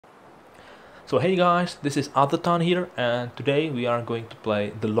So hey guys, this is Adatan here, and today we are going to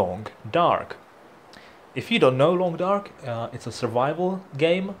play The Long Dark. If you don't know Long Dark, it's a survival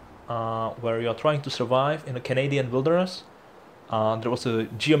game where you are trying to survive in a Canadian wilderness. There was a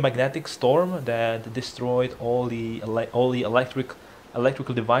geomagnetic storm that destroyed all the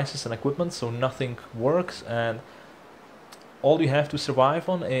electrical devices and equipment, so nothing works, and all you have to survive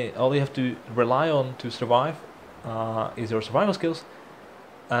on, all you have to rely on to survive is your survival skills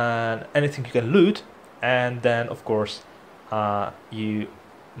and anything you can loot, and then of course you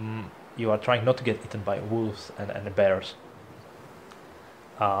are trying not to get eaten by wolves and bears.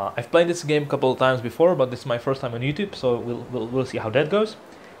 I've played this game a couple of times before, but this is my first time on YouTube, so we'll see how that goes.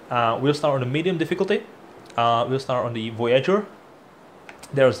 We'll start on the medium difficulty. We'll start on the Voyager.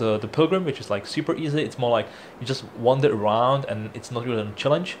 There's the Pilgrim, which is like super easy. It's more like you just wander around and it's not really a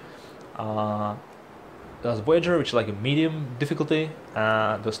challenge. There's Voyager, which is like a medium difficulty.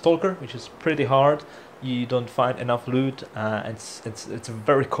 The Stalker, which is pretty hard. You don't find enough loot. It's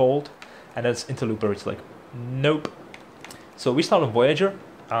very cold, and there's Interloper, which is like nope. So we start on Voyager.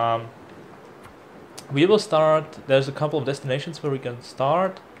 We will start. There's a couple of destinations where we can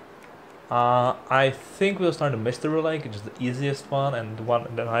start. I think we'll start in Mystery Lake, which is the easiest one and the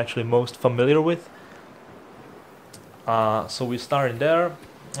one that I'm actually most familiar with. So we start in there.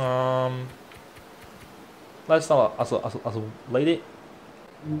 Let's start as a lady.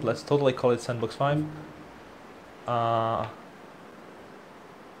 Let's totally call it Sandbox 5.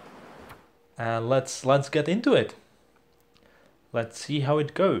 And let's get into it. Let's see how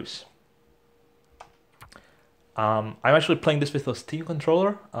it goes. I'm actually playing this with a Steam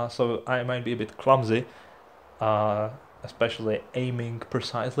controller, so I might be a bit clumsy. Especially aiming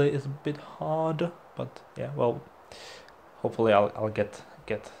precisely is a bit hard, but yeah, well, hopefully I'll get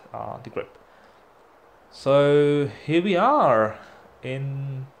the grip. So here we are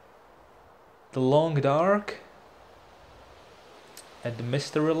in the Long Dark at the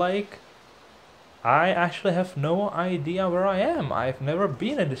Mystery Lake. I actually have no idea where I am. I've never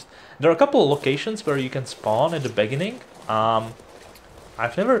been in this. There are a couple of locations where you can spawn at the beginning.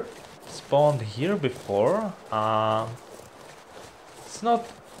 I've never spawned here before. It's not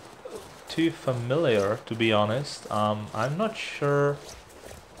too familiar, to be honest. I'm not sure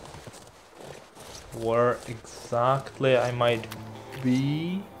where exactly I might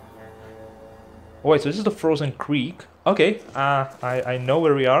be. Oh wait, so this is the Frozen Creek. Okay, I know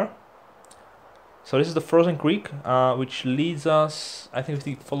where we are. So this is the Frozen Creek, which leads us. I think if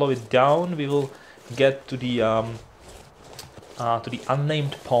we follow it down, we will get to the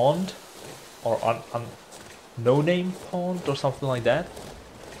unnamed pond, or no-name pond, or something like that.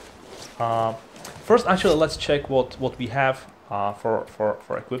 First, actually, let's check what we have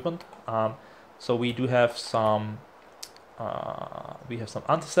for equipment. So we do have some. We have some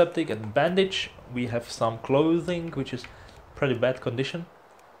antiseptic and bandage. We have some clothing, which is pretty bad condition.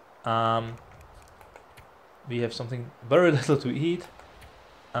 We have something very little to eat,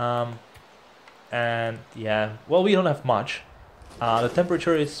 and yeah, well, we don't have much. The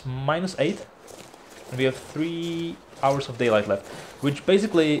temperature is -8, and we have 3 hours of daylight left, which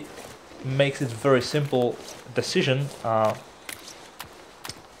basically makes it very simple decision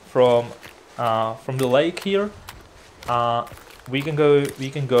from the lake here. We can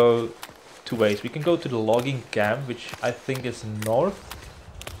go two ways. We can go to the logging camp, which I think is north,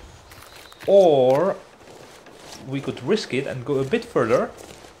 or we could risk it and go a bit further,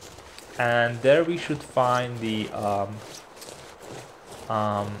 and there we should find the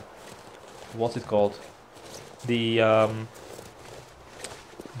what's it called, the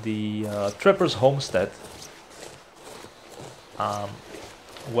Trapper's Homestead,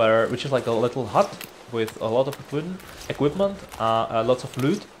 which is like a little hut with a lot of equipment, lots of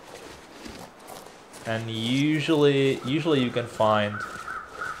loot, and usually you can find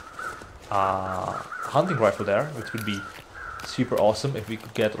hunting rifle there, which would be super awesome if we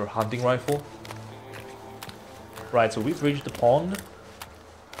could get our hunting rifle. Right, so we've reached the pond.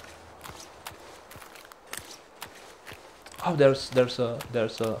 Oh, there's an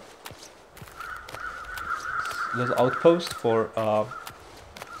outpost for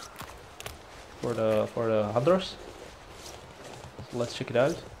the hunters. So let's check it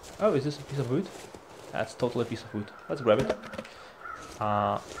out. Oh, is this a piece of wood? That's totally a piece of wood. Let's grab it.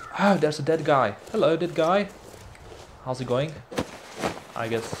 Oh, there's a dead guy. Hello, dead guy. How's it going? I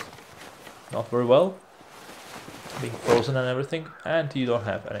guess not very well. Being frozen and everything. And you don't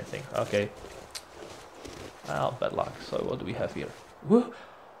have anything. Okay. Well, bad luck. So what do we have here? Whoa!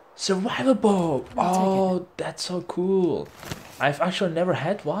 Survival bow! Oh, that's so cool. I've actually never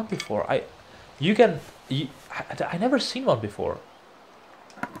had one before. I never seen one before.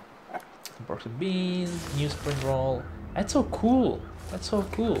 pork and beans, new spring roll. That's so cool. That's so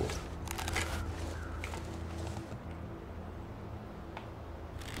cool.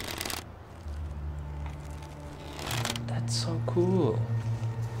 That's so cool.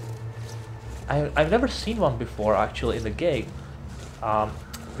 I've never seen one before actually in the game,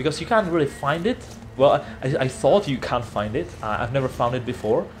 because you can't really find it. Well, I thought you can't find it. I've never found it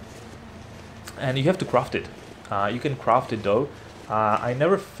before, and you have to craft it. You can craft it though. I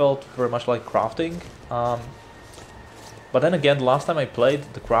never felt very much like crafting, but then again, the last time I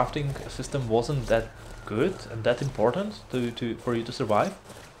played, the crafting system wasn't that good and that important for you to survive.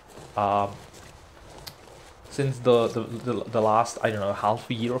 Since the last, I don't know, half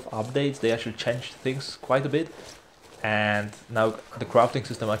a year of updates, they actually changed things quite a bit, and now the crafting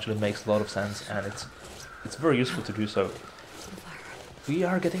system actually makes a lot of sense, and it's very useful to do so. We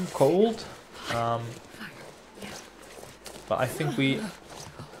are getting cold, but I think we,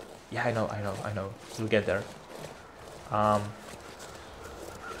 yeah, I know, we'll get there. I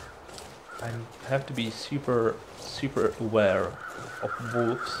have to be super aware of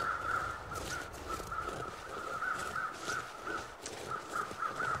wolves.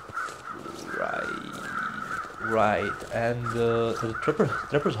 Right, and the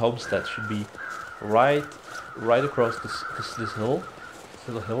Trapper's homestead should be right across this hill, this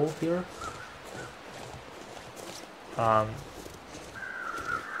little hill here. I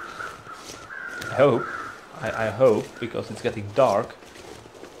hope, because it's getting dark.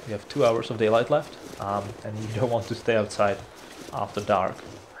 We have 2 hours of daylight left, and we don't want to stay outside after dark.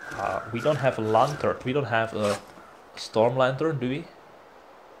 We don't have a lantern. We don't have a storm lantern, do we?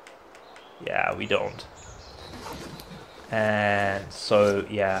 Yeah, we don't. And so,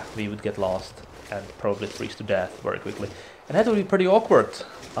 yeah, we would get lost and probably freeze to death very quickly. And that would be pretty awkward,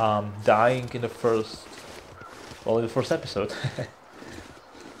 dying in the first episode.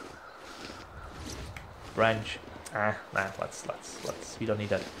 Branch. Nah, let's, we don't need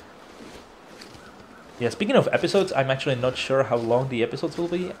that. Yeah, speaking of episodes, I'm actually not sure how long the episodes will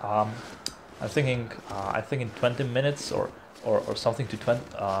be. I'm thinking, I think in 20 minutes or something to 20,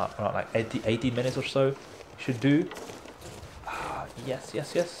 around like 80 minutes or so should do. Yes.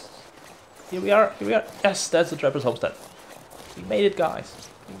 Here we are. Yes, that's the Trapper's homestead. We made it, guys.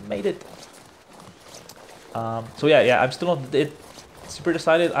 We made it. So yeah, I'm still not super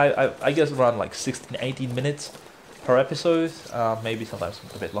decided. I guess around like 16-18 minutes per episode. Maybe sometimes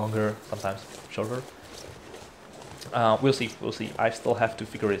a bit longer, sometimes shorter. We'll see. I still have to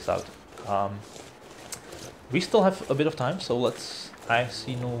figure this out. We still have a bit of time, so let's... I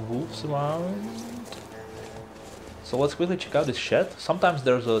see no wolves around. So let's quickly check out this shed. Sometimes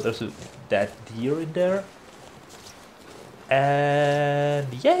there's a dead deer in there.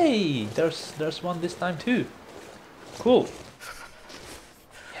 And yay! There's one this time too. Cool.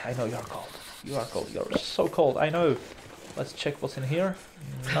 Yeah, I know you're cold. You are cold. You're so cold. I know. Let's check what's in here.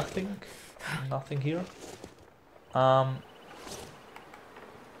 Nothing. Nothing here.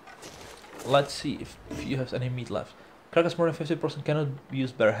 Let's see if you have any meat left. Carcass more than 50% cannot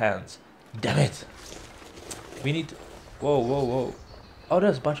use bare hands. Damn it! We need... Whoa. Oh,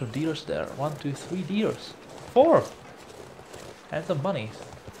 there's a bunch of deers there. 1, 2, 3 deers. 4! And some bunnies.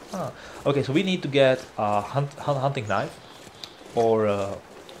 Huh. Okay, so we need to get a hunting knife. Or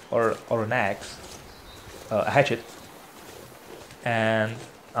an axe. A hatchet. And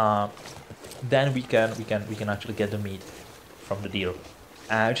then we can actually get the meat from the deer.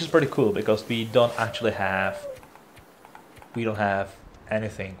 Which is pretty cool because we don't actually have... We don't have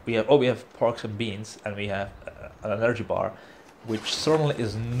anything. We have porks and beans, and we have an energy bar, which certainly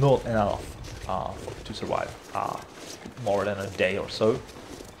is not enough to survive more than a day or so.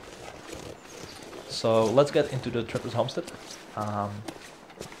 So let's get into the Trapper's homestead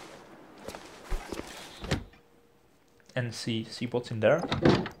and see what's in there.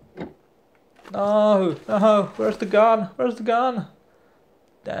 No, where's the gun? Where's the gun?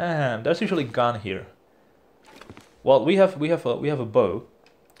 Damn, there's usually a gun here. Well, we have a bow.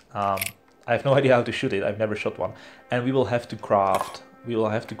 I have no idea how to shoot it. I've never shot one, and we will have to craft.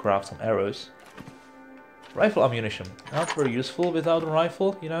 Some arrows. Rifle ammunition. Not very useful without a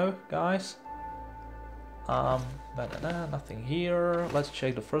rifle, you know, guys. Nothing here. Let's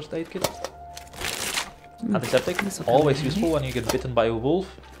check the first aid kit. Antiseptic. Always useful when you get bitten by a wolf.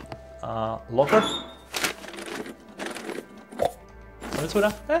 Locker.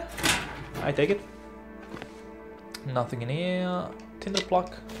 I take it. Nothing in here. Tinder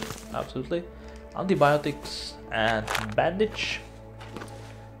plug. Absolutely. Antibiotics and bandage.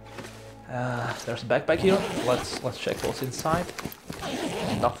 There's a backpack here. Let's check what's inside.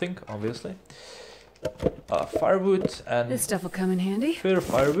 Nothing, obviously. Firewood and this stuff will come in handy. fair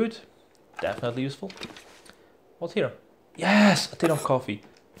firewood. definitely useful. What's here? Yes, a tin of coffee.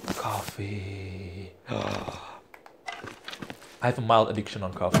 Coffee. I have a mild addiction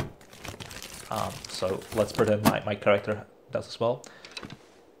on coffee. So let's pretend my character does as well.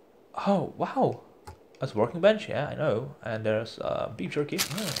 Oh, wow. That's a working bench, yeah, I know. And there's beef jerky.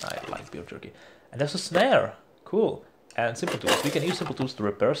 I like beef jerky. And there's a snare. Cool. And simple tools. We can use simple tools to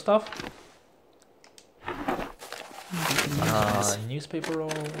repair stuff. Newspaper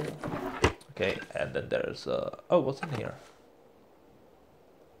roll. Okay, and then there's oh, what's in here?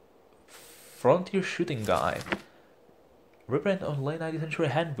 Frontier shooting guide. Reprint of late 19th century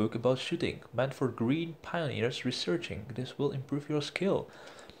handbook about shooting, meant for green pioneers researching. This will improve your skill.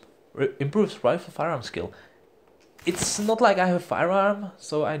 Improves rifle firearm skill. It's not like I have a firearm,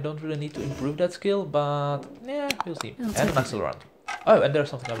 so I don't really need to improve that skill, but yeah, we'll see. And an accelerant. Oh, and there's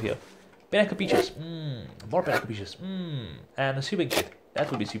something over here. Pinnacle peaches. More pinnacle peaches. And a sewing kit.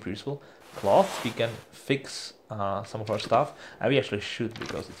 That would be super useful. Cloth. We can fix some of our stuff. And we actually should,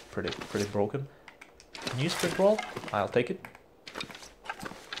 because it's pretty broken. Newsprint roll. I'll take it.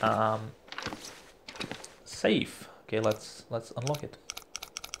 Safe. Okay, let's unlock it.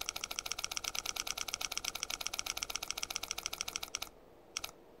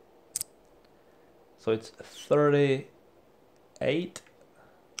 So it's 38.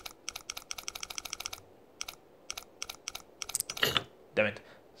 Damn it.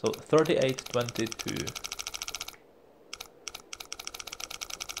 So 38, 22.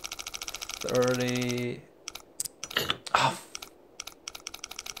 30. Oh.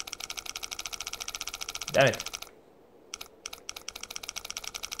 Damn it.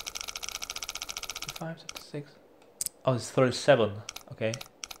 5, 6. Oh, it's 37. Okay.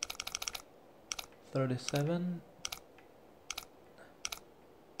 37.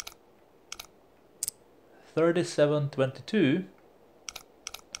 37, 22.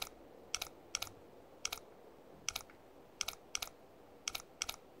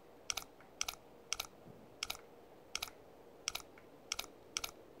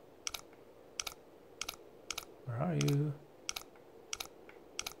 Where are you?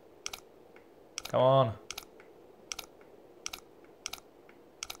 Come on.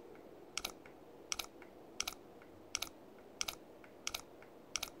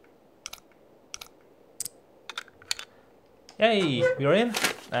 Yay, we're in.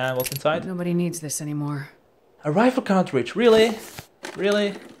 And what's inside? Nobody needs this anymore. A rifle cartridge, really?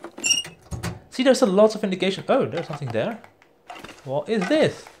 Really? See, there's a lots of indication. Oh, there's something there. What is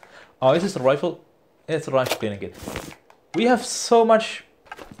this? Oh, is this a rifle? It's a rifle cleaning kit. We have so much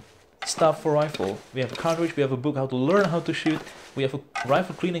stuff for rifle. We have a cartridge, we have a book how to learn how to shoot, we have a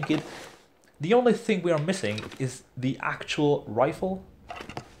rifle cleaning kit. The only thing we are missing is the actual rifle.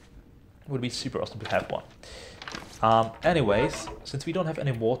 It would be super awesome to have one. Anyways, since we don't have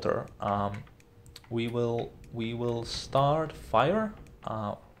any water, we will start fire.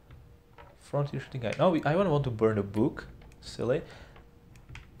 Frontier shooting guide. No, I don't want to burn the book. Silly.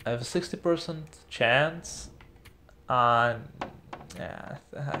 I have a 60% chance. Yeah.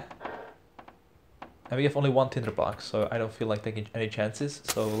 And we have only one tinderbox, so I don't feel like taking any chances.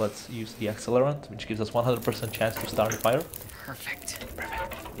 So let's use the accelerant, which gives us 100% chance to start the fire. Perfect.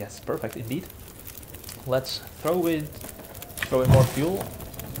 Perfect. Yes, perfect indeed. Let's throw in more fuel.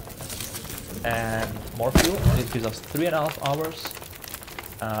 And more fuel. It gives us 3.5 hours.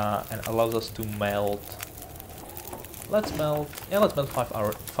 And allows us to melt. Let's melt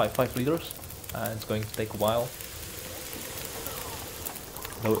 5 liters. It's going to take a while.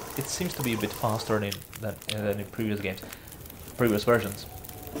 Though it seems to be a bit faster than in previous games, previous versions.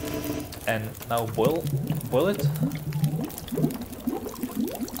 And now boil it.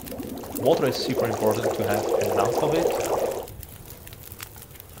 Water is super important to have enough of it.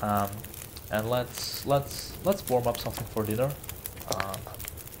 And let's warm up something for dinner.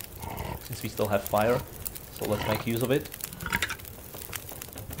 Since we still have fire, so let's make use of it.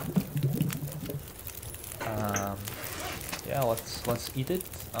 Yeah, let's eat it.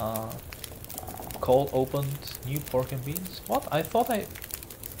 Cold opened new pork and beans. What? I thought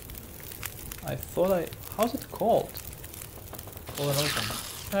how's it called? Cold and open.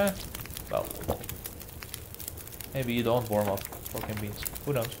 Well, maybe you don't warm up pork and beans.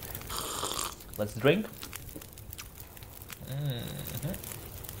 Who knows? Let's drink.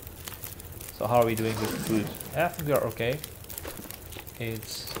 So how are we doing with food? I think we are okay.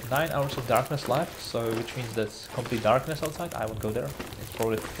 It's 9 hours of darkness left, so which means that's complete darkness outside. I won't go there. It's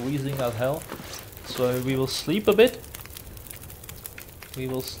probably freezing as hell. So we will sleep a bit. We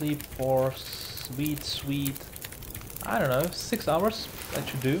will sleep for sweet, I don't know, 6 hours. That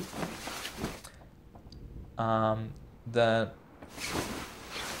should do.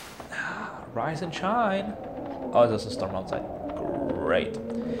 Rise and shine. Oh, there's a storm outside. Great.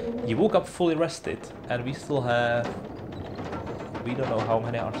 You woke up fully rested, and we still have... we don't know how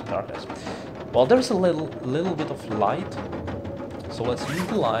many hours of darkness. Well, there's a little bit of light. So let's use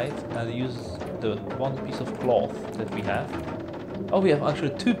the light and use the one piece of cloth that we have. Oh, we have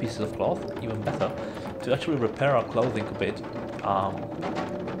actually two pieces of cloth, even better, to actually repair our clothing a bit.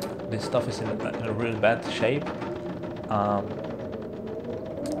 This stuff is in a really bad shape.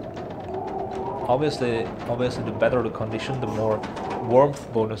 Obviously, the better the condition, the more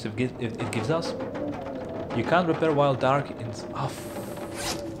warmth bonus it gives us. You can't repair while dark. Oh,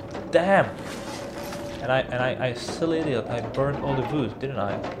 damn! And I silly idiot. I burned all the wood, didn't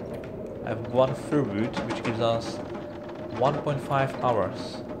I? I have one fir wood, which gives us 1.5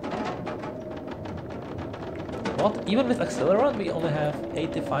 hours. What? Even with Accelerant, we only have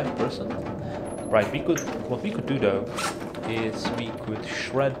 85%. Right. What we could do though is we could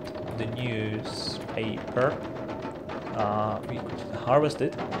shred the newspaper. We could harvest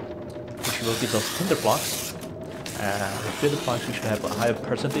it, which will give us tinder plugs. And with tinder plugs, we should have a higher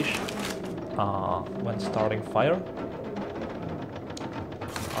percentage when starting fire.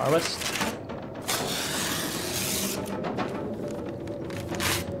 Harvest.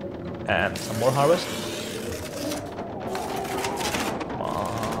 And some more harvest.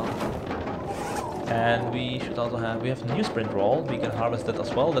 And we should also have, we have newsprint roll, we can harvest that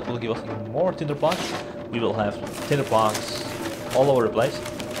as well, that will give us even more tinder plugs. We will have tinder plugs all over the place.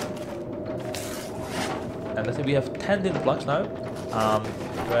 And I think we have 10 tinder plugs now.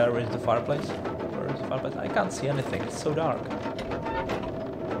 Where is the fireplace? Where is the fireplace? I can't see anything, it's so dark.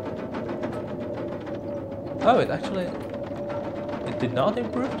 Oh, it did not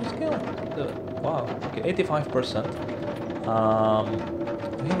improve the skill. Wow, okay, 85%.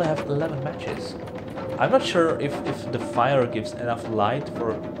 We only have 11 matches. I'm not sure if the fire gives enough light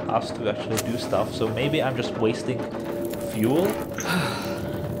for us to actually do stuff, so maybe I'm just wasting fuel.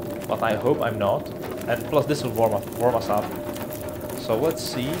 But I hope I'm not. And plus this will warm us up. So let's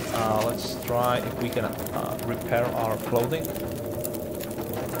see, let's try if we can repair our clothing.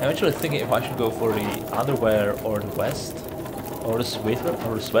 I'm actually thinking if I should go for the underwear or the vest or the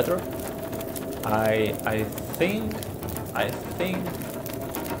sweater.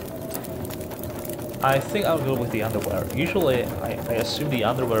 I think I'll go with the underwear. Usually I assume the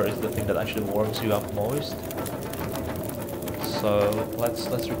underwear is the thing that actually warms you up most. So let's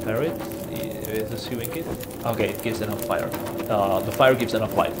repair it. Is the sewing kit? Okay, it gives enough fire. The fire gives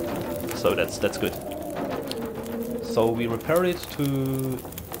enough light. So that's good. So we repair it to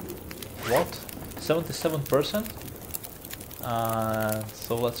what? 77%?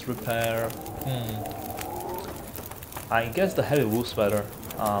 So let's repair... I guess the heavy wool sweater.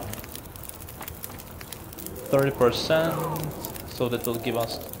 30%, so that will give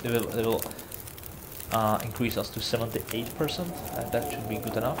us, it will increase us to 78%, and that should be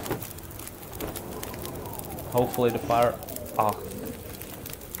good enough. Hopefully the fire...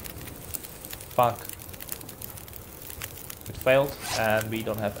 fuck. It failed, and we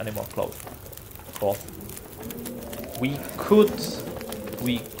don't have any more cloth. We could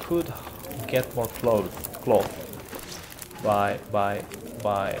get more cloth by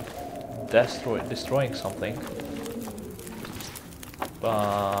destroying something,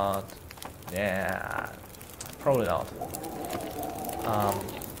 but yeah, probably not.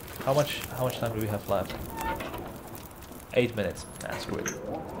 How much time do we have left? 8 minutes. That's good.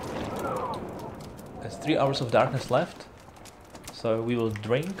 There's 3 hours of darkness left, so we will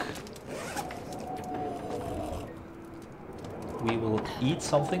drink. We will eat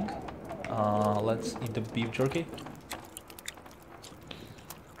something. Let's eat the beef jerky.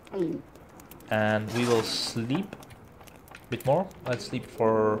 And we will sleep a bit more. Let's sleep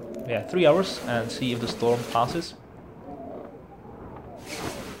for 3 hours and see if the storm passes.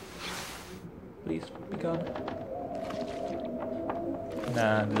 Please be gone.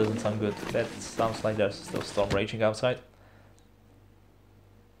 Nah, it doesn't sound good. That sounds like there's still storm raging outside.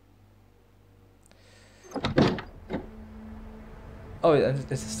 Oh,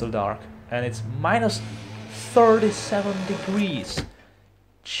 it's still dark, and it's minus 37 degrees.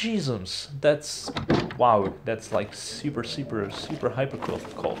 Jesus, that's wow. That's like super hyper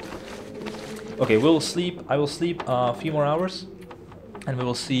cold. Okay, we'll sleep. I will sleep a few more hours, and we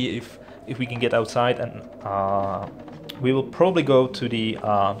will see if we can get outside, and we will probably go to the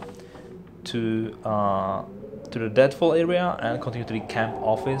Deadfall area and continue to the camp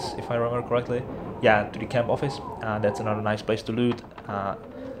office, if I remember correctly. Yeah, to the camp office. That's another nice place to loot.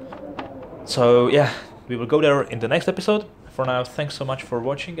 So yeah, we will go there in the next episode. For now, thanks so much for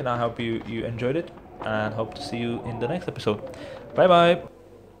watching, and I hope you enjoyed it, and hope to see you in the next episode. Bye bye!